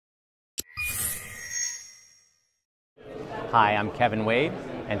Hi, I'm Kevin Wade,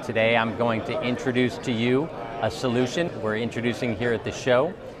 and today I'm going to introduce to you a solution we're introducing here at the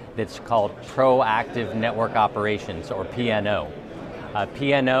show that's called Proactive Network Operations, or PNO.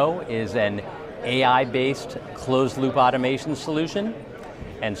 PNO is an AI-based closed-loop automation solution.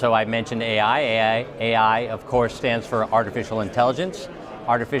 And so I mentioned AI. AI, of course, stands for artificial intelligence.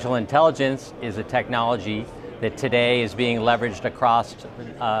 Artificial intelligence is a technology that today is being leveraged across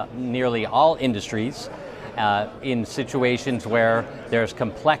nearly all industries in situations where there's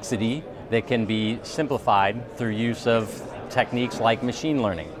complexity that can be simplified through use of techniques like machine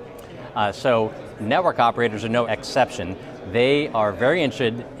learning. So network operators are no exception. They are very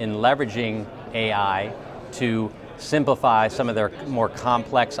interested in leveraging AI to simplify some of their more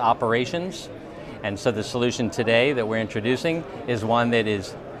complex operations. And so the solution today that we're introducing is one that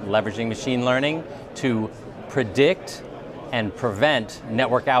is leveraging machine learning to predict and prevent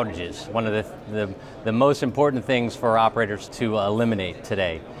network outages, one of the most important things for operators to eliminate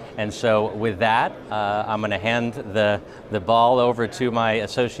today. And so with that, I'm going to hand the ball over to my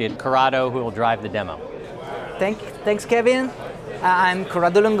associate Corrado, who will drive the demo. Thanks, Kevin. I'm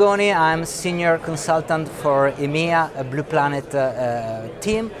Corrado Longoni. I'm senior consultant for EMEA, a Blue Planet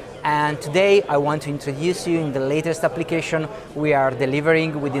team. And today I want to introduce you in the latest application we are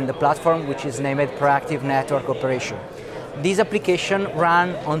delivering within the platform, which is named Proactive Network Operation. This application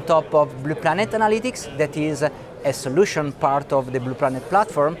runs on top of Blue Planet Analytics, that is a solution part of the Blue Planet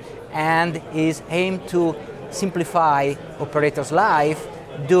platform, and is aimed to simplify operators' life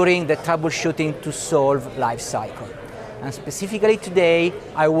during the troubleshooting to solve life cycle. And specifically today,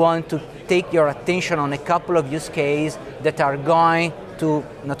 I want to take your attention on a couple of use cases that are going to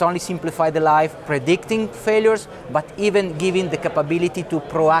not only simplify the life, predicting failures, but even giving the capability to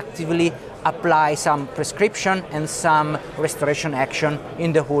proactively apply some prescription and some restoration action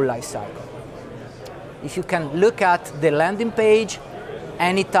in the whole life cycle. If you can look at the landing page,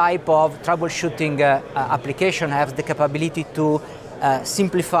 any type of troubleshooting application has the capability to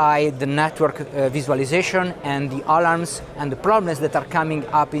simplify the network visualization and the alarms and the problems that are coming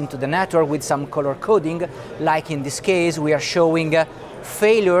up into the network with some color coding. Like in this case, we are showing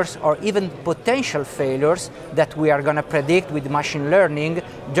failures or even potential failures that we are going to predict with machine learning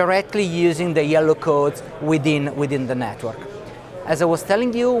directly using the yellow codes within the network. As I was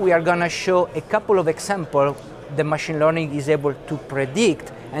telling you, we are going to show a couple of examples the machine learning is able to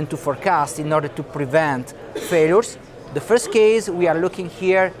predict and to forecast in order to prevent failures. The first case we are looking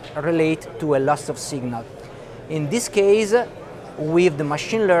here relate to a loss of signal. In this case, with the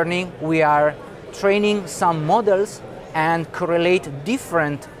machine learning, we are training some models and correlate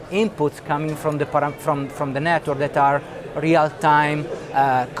different inputs coming from the network that are real-time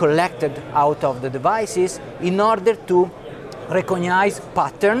collected out of the devices in order to recognize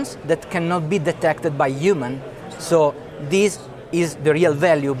patterns that cannot be detected by human. So this is the real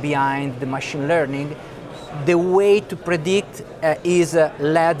value behind the machine learning. The way to predict is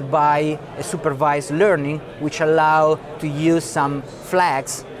led by a supervised learning, which allow to use some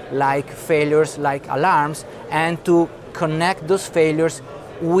flags like failures, like alarms, and to connect those failures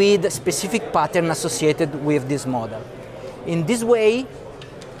with a specific pattern associated with this model. In this way,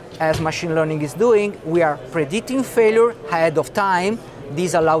 as machine learning is doing, we are predicting failure ahead of time.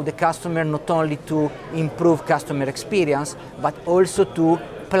 This allows the customer not only to improve customer experience, but also to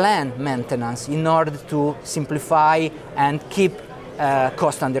plan maintenance in order to simplify and keep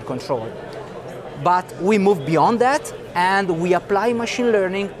costs under control. But we move beyond that, and we apply machine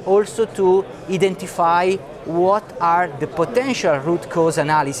learning also to identify what are the potential root cause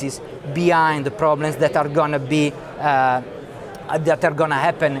analysis behind the problems that are going to be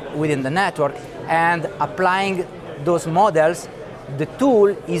happen within the network. And applying those models, the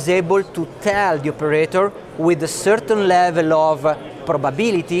tool is able to tell the operator with a certain level of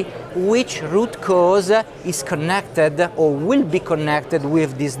probability which root cause is connected or will be connected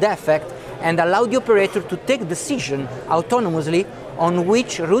with this defect, and allow the operator to take decision autonomously on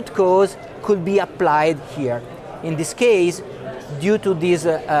which root cause could be applied here. In this case, due to this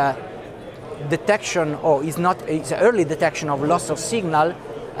detection, or it's early detection of loss of signal,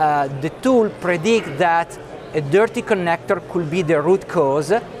 the tool predicts that a dirty connector could be the root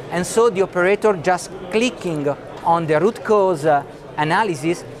cause, and so the operator just clicking on the root cause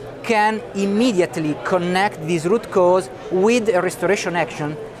analysis can immediately connect this root cause with a restoration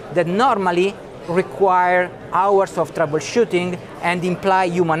action that normally require hours of troubleshooting and imply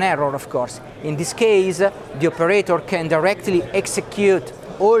human error, of course. In this case, the operator can directly execute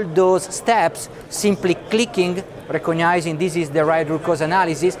all those steps simply clicking, recognizing this is the right root cause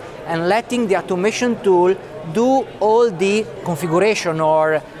analysis, and letting the automation tool do all the configuration,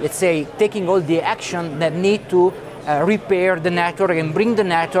 or let's say taking all the action that need to repair the network and bring the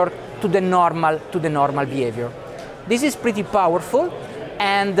network to the normal behavior. This is pretty powerful,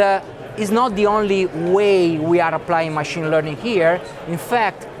 and is not the only way we are applying machine learning here. In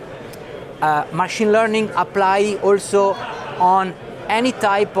fact, machine learning apply also on any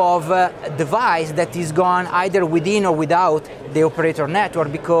type of device that is gone either within or without the operator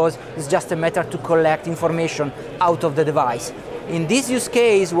network, because it's just a matter to collect information out of the device. In this use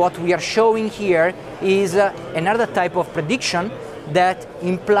case, what we are showing here is another type of prediction that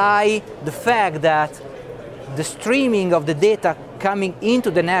imply the fact that the streaming of the data coming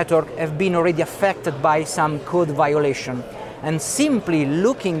into the network have been already affected by some code violation. And simply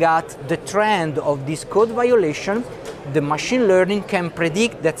looking at the trend of this code violation, the machine learning can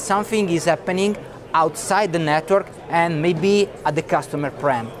predict that something is happening outside the network and maybe at the customer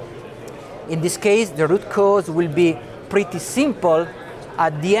prem. In this case, the root cause will be pretty simple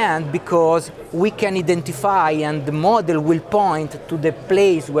at the end, because we can identify and the model will point to the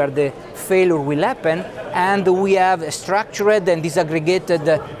place where the failure will happen, and we have a structured and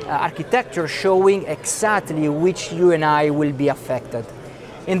disaggregated architecture showing exactly which UNI will be affected.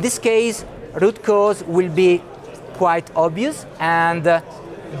 In this case, root cause will be quite obvious, and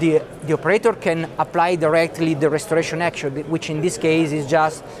the operator can apply directly the restoration action, which in this case is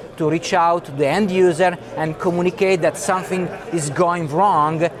just to reach out to the end user and communicate that something is going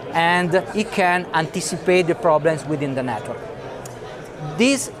wrong, and it can anticipate the problems within the network.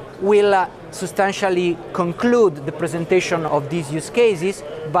 This will substantially conclude the presentation of these use cases,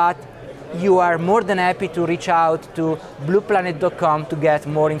 but you are more than happy to reach out to blueplanet.com to get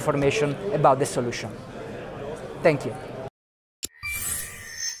more information about the solution. Thank you.